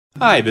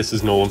Hi, this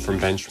is Nolan from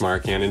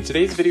Benchmark, and in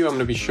today's video I'm going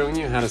to be showing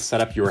you how to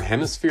set up your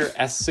Hemisphere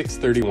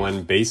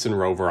S631 base and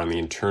rover on the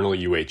internal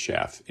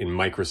UHF in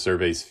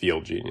MicroSurvey's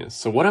FieldGenius.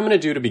 So what I'm going to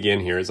do to begin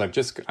here is I'm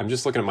just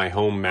looking at my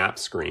home map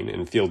screen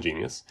in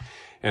FieldGenius,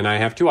 and I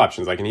have two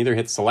options. I can either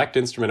hit select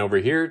instrument over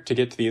here to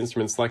get to the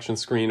instrument selection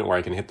screen, or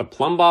I can hit the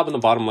plumb bob in the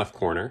bottom left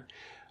corner,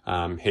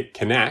 hit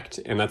connect,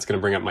 and that's going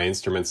to bring up my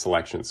instrument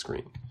selection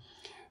screen.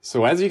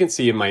 So as you can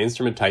see in my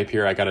instrument type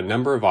here, I got a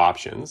number of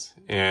options,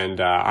 and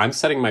I'm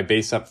setting my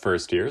base up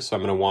first here. So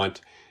I'm going to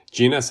want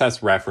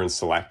GNSS reference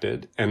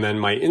selected, and then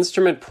my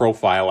instrument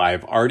profile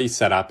I've already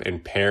set up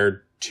and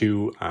paired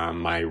to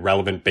my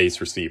relevant base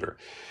receiver.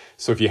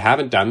 So if you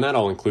haven't done that,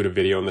 I'll include a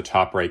video in the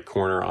top right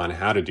corner on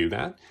how to do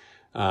that.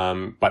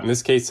 But in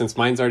this case, since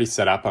mine's already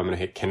set up, I'm going to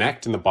hit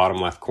connect in the bottom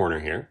left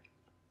corner here,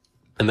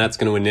 and that's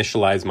going to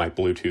initialize my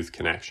Bluetooth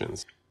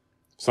connections.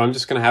 So I'm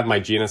just going to have my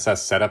GNSS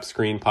setup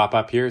screen pop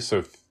up here. So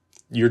if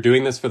you're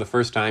doing this for the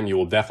first time, you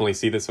will definitely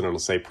see this, and it'll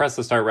say press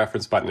the start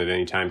reference button at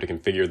any time to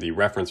configure the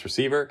reference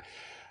receiver.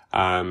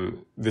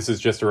 This is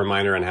just a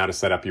reminder on how to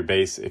set up your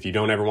base. If you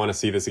don't ever want to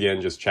see this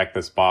again, just check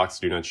this box,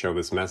 do not show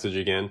this message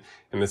again.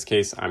 In this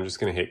case, I'm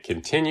just going to hit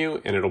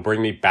continue, and it'll bring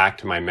me back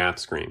to my map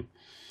screen.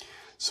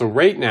 So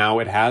right now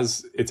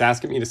it's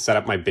asking me to set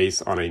up my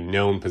base on a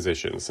known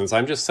position. Since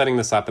I'm just setting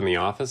this up in the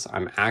office,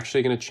 I'm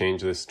actually going to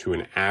change this to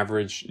an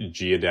average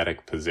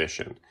geodetic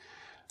position.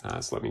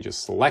 So let me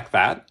just select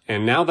that.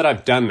 And now that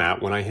I've done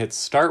that, when I hit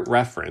start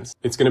reference,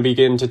 it's going to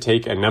begin to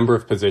take a number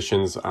of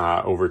positions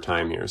over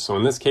time here. So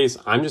in this case,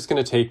 I'm just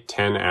going to take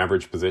 10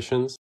 average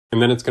positions,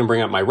 and then it's going to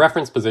bring up my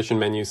reference position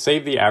menu,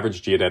 save the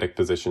average geodetic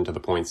position to the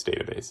points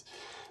database.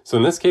 So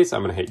in this case,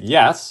 I'm going to hit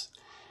yes.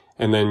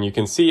 And then you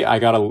can see I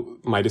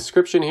got my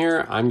description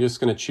here. I'm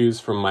just going to choose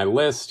from my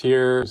list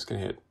here. I'm just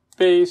going to hit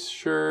base,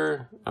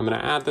 sure. I'm going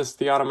to add this to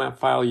the AutoMap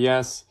file,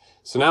 yes.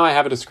 So now I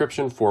have a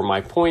description for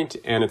my point,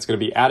 and it's going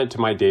to be added to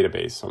my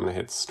database. So I'm going to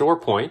hit store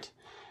point.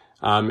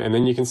 And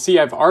then you can see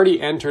I've already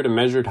entered a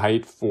measured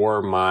height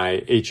for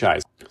my HI.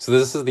 So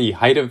this is the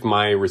height of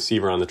my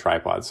receiver on the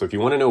tripod. So if you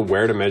want to know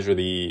where to measure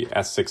the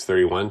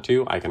S631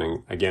 to, I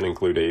can again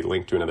include a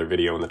link to another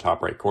video in the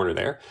top right corner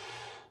there.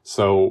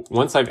 So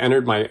once I've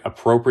entered my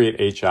appropriate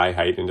HI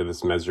height into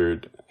this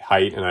measured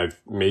height, and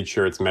I've made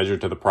sure it's measured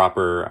to the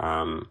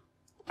proper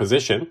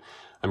position,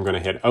 I'm going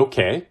to hit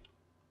OK.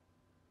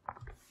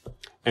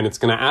 And it's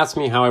going to ask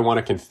me how I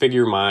want to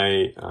configure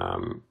my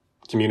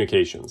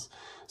communications.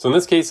 So in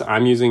this case,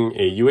 I'm using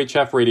a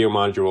UHF radio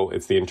module.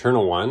 It's the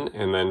internal one.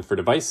 And then for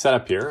device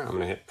setup here, I'm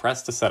going to hit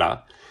press to set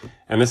up.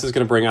 And this is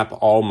going to bring up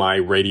all my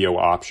radio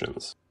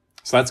options.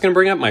 So that's going to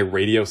bring up my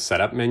radio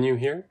setup menu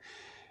here.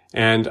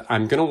 And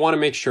I'm going to want to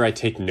make sure I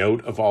take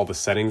note of all the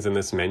settings in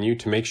this menu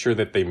to make sure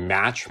that they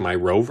match my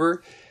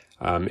Rover.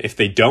 If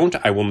they don't,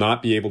 I will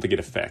not be able to get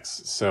a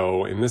fix.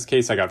 So in this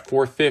case, I got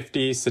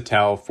 450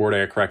 Satel forward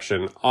air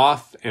correction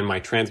off, and my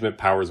transmit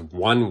power is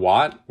 1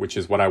 watt, which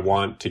is what I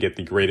want to get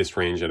the greatest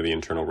range out of the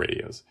internal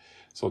radios.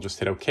 So I'll just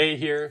hit OK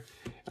here,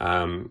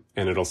 and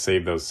it'll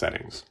save those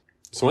settings.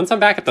 So once I'm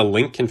back at the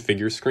link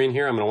configure screen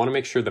here, I'm going to want to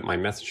make sure that my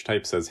message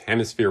type says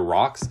Hemisphere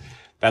rocks.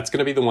 That's going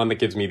to be the one that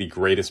gives me the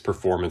greatest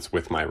performance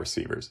with my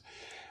receivers.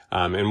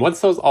 And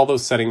once all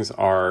those settings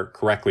are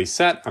correctly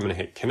set, I'm going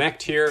to hit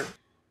connect here.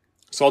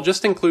 So I'll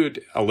just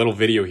include a little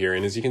video here,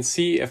 and as you can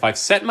see, if I've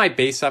set my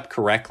base up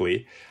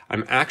correctly,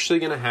 I'm actually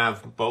going to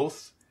have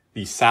both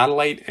the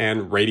satellite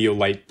and radio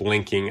light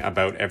blinking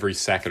about every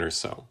second or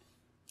so.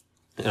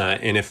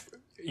 And if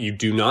you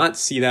do not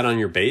see that on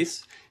your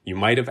base, you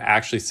might have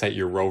actually set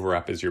your Rover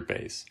up as your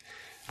base.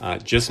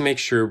 Just make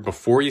sure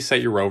before you set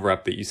your Rover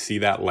up that you see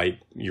that light,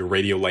 your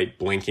radio light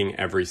blinking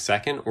every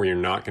second, or you're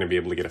not going to be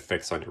able to get a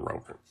fix on your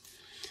Rover.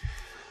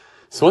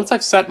 So once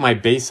I've set my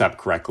base up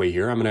correctly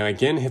here, I'm going to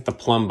again hit the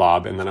plumb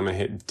bob, and then I'm going to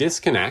hit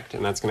disconnect,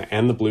 and that's going to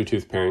end the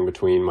Bluetooth pairing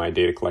between my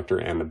data collector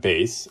and the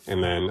base.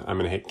 And then I'm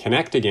going to hit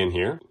connect again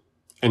here.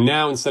 And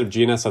now instead of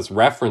GNSS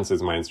reference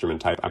as my instrument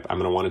type, I'm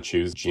going to want to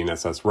choose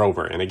GNSS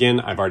Rover. And again,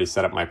 I've already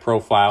set up my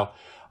profile.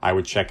 I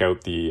would check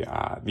out the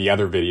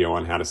other video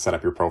on how to set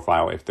up your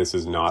profile if this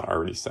is not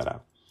already set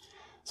up.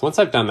 So once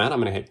I've done that, I'm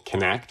going to hit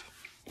connect,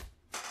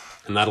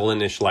 and that'll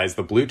initialize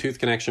the Bluetooth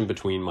connection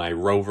between my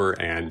Rover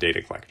and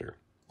data collector.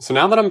 So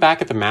now that I'm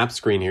back at the map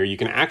screen here, you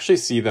can actually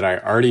see that I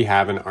already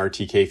have an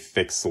RTK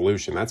fixed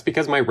solution. That's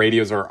because my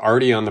radios are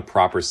already on the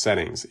proper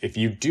settings. If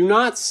you do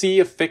not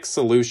see a fixed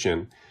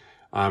solution,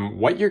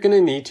 what you're going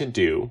to need to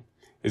do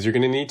is you're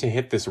going to need to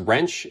hit this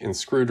wrench and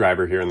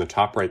screwdriver here in the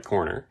top right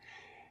corner,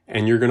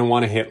 and you're going to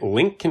want to hit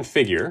link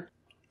configure.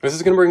 This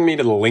is going to bring me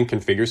to the link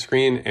configure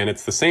screen, and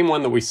it's the same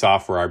one that we saw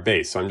for our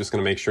base. So I'm just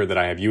going to make sure that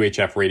I have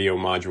UHF radio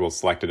module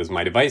selected as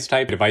my device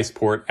type, device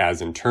port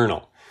as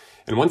internal.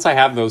 And once I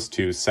have those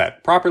two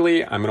set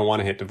properly, I'm going to want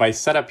to hit device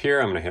setup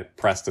here. I'm going to hit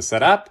press to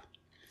set up.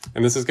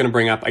 And this is going to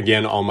bring up,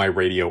 again, all my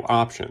radio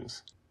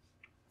options.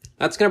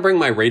 That's going to bring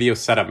my radio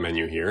setup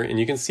menu here. And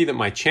you can see that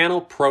my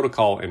channel,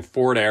 protocol, and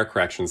forward air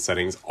correction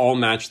settings all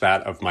match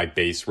that of my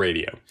base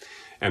radio.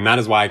 And that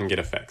is why I can get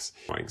a fix.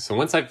 So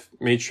once I've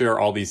made sure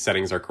all these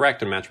settings are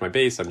correct and match my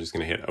base, I'm just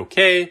going to hit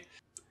OK.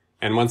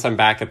 And once I'm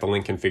back at the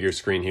link configure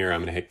screen here, I'm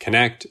going to hit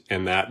connect,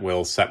 and that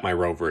will set my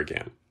rover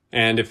again.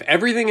 And if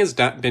everything has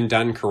been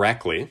done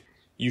correctly,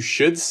 you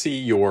should see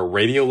your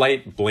radio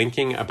light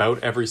blinking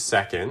about every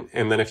second.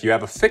 And then if you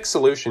have a fixed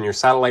solution, your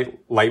satellite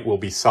light will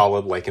be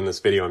solid, like in this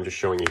video I'm just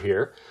showing you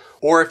here.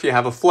 Or if you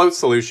have a float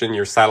solution,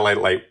 your satellite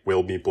light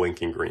will be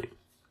blinking green.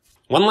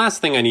 One last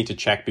thing I need to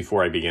check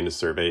before I begin to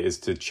survey is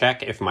to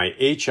check if my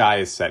HI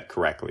is set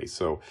correctly.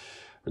 So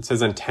it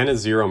says antenna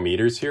 0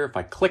 meters here. If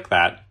I click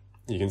that,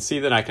 you can see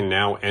that I can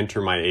now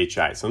enter my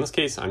HI. So in this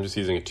case, I'm just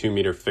using a 2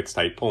 meter fixed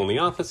height pole in the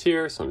office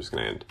here. So I'm just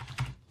going to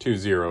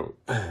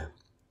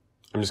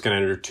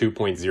enter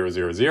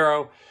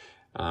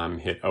 2.000,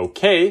 hit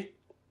OK.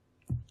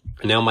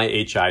 And now my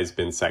HI has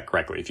been set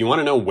correctly. If you want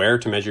to know where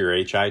to measure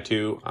your HI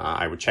to,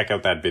 I would check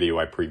out that video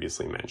I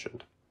previously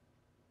mentioned.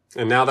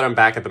 And now that I'm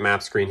back at the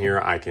map screen here,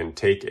 I can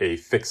take a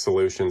fixed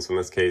solution. So in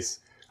this case,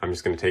 I'm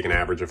just going to take an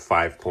average of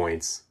 5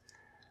 points,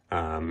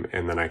 and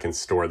then I can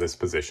store this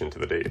position to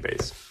the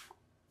database.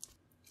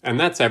 And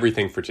that's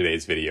everything for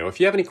today's video. If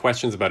you have any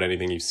questions about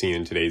anything you've seen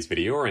in today's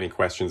video, or any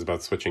questions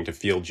about switching to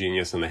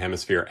FieldGenius and the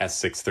Hemisphere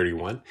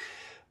S631,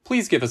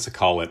 please give us a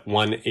call at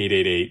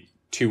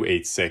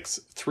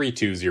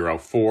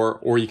 1-888-286-3204,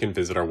 or you can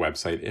visit our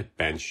website at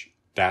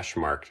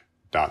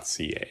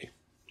bench-marked.ca.